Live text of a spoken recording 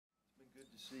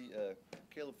see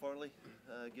Caleb Farley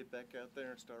get back out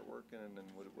there and start working, and then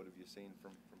what have you seen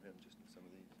from him just in some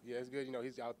of these? Yeah, it's good.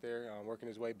 He's out there working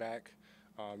his way back.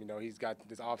 He's got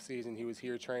this off season. He was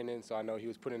here training, so I know he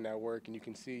was putting in that work, and you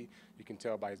can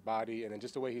tell by his body, and then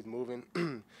just the way he's moving.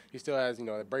 He still has,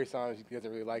 a brace on. He doesn't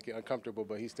really like it, uncomfortable,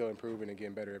 but he's still improving and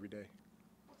getting better every day.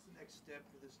 What's the next step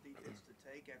for this defense to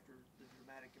take after the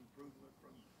dramatic improvement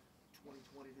from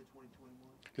 2020 to 2021?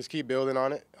 Just keep building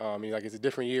on it. It's a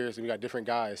different year, so we got different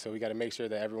guys, so we got to make sure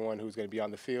that everyone who's going to be on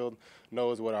the field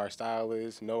knows what our style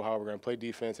is, know how we're going to play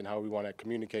defense, and how we want to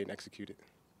communicate and execute it.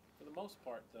 For the most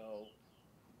part, though,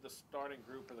 the starting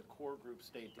group or the core group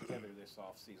stayed together this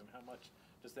offseason. How much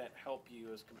does that help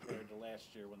you as compared to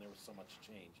last year when there was so much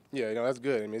change? Yeah, that's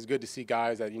good. It's good to see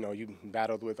guys that, you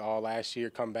battled with all last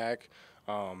year come back.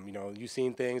 You've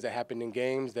seen things that happened in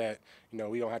games that,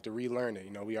 we don't have to relearn it.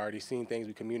 We already seen things,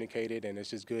 we communicated, and it's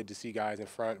just good to see guys in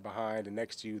front, behind, and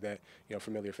next to you that,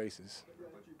 familiar faces.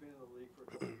 But you've been in the league for a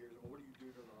couple of years, and what do you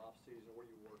do during the off-season? What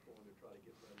do you work on to try to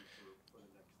get ready for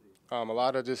the next season? A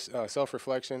lot of just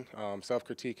self-reflection,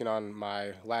 self-critiquing on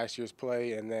my last year's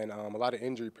play, and then a lot of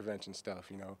injury prevention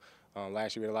stuff,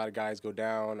 Last year we had a lot of guys go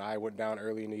down. I went down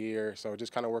early in the year, so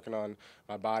just kind of working on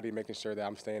my body, making sure that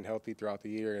I'm staying healthy throughout the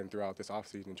year and throughout this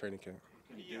off-season and training camp.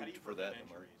 How do you for that,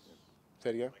 Amari? Say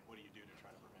it again? Like, what do you do to try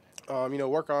to prevent it?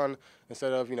 Work on,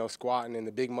 instead of, squatting in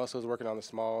the big muscles, working on the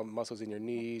small muscles in your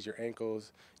knees, your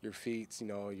ankles, your feet,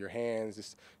 your hands,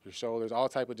 just your shoulders, all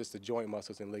type of just the joint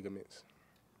muscles and ligaments.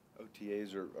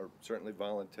 OTAs are certainly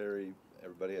voluntary.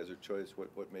 Everybody has their choice.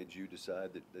 What made you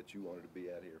decide that you wanted to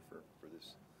be out here for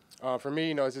this? For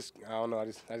me, it's just, I don't know,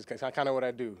 it's kind of what I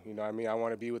do. I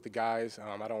want to be with the guys.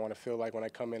 I don't want to feel like when I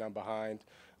come in I'm behind.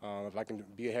 If I can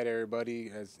be ahead of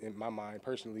everybody, as in my mind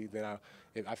personally, then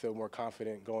I feel more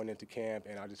confident going into camp,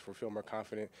 and I just feel more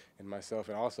confident in myself.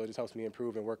 And also it just helps me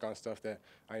improve and work on stuff that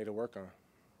I need to work on.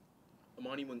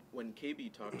 Amani, when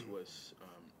KB talked to us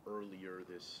earlier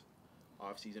this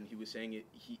offseason, he was saying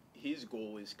his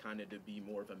goal is kind of to be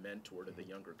more of a mentor to the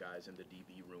younger guys in the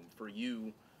DB room. For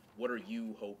you, what are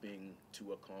you hoping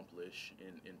to accomplish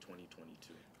in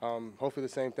 2022? Hopefully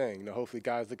the same thing. Hopefully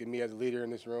guys look at me as a leader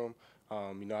in this room.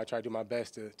 I try to do my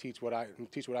best to teach what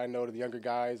I know to the younger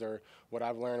guys, or what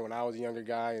I've learned when I was a younger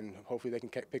guy, and hopefully they can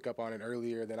pick up on it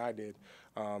earlier than I did.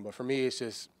 But for me, it's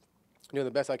just the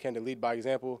best I can to lead by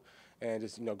example, and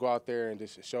just go out there and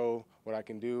just show what I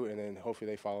can do, and then hopefully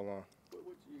they follow along.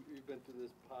 You've been through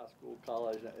this high school,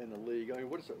 college, in the league.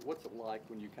 What's it like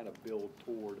when you kind of build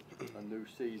toward a new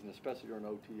season, especially during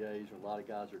OTAs, where a lot of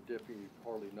guys are different, you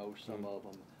hardly know some of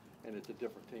them, and it's a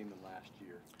different team than last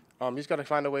year? You just got to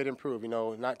find a way to improve,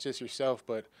 not just yourself,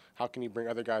 but how can you bring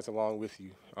other guys along with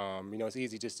you? It's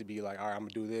easy just to be like, all right, I'm going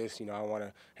to do this, I want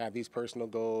to have these personal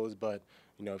goals, but,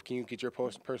 can you get your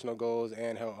personal goals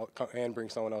and bring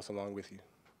someone else along with you?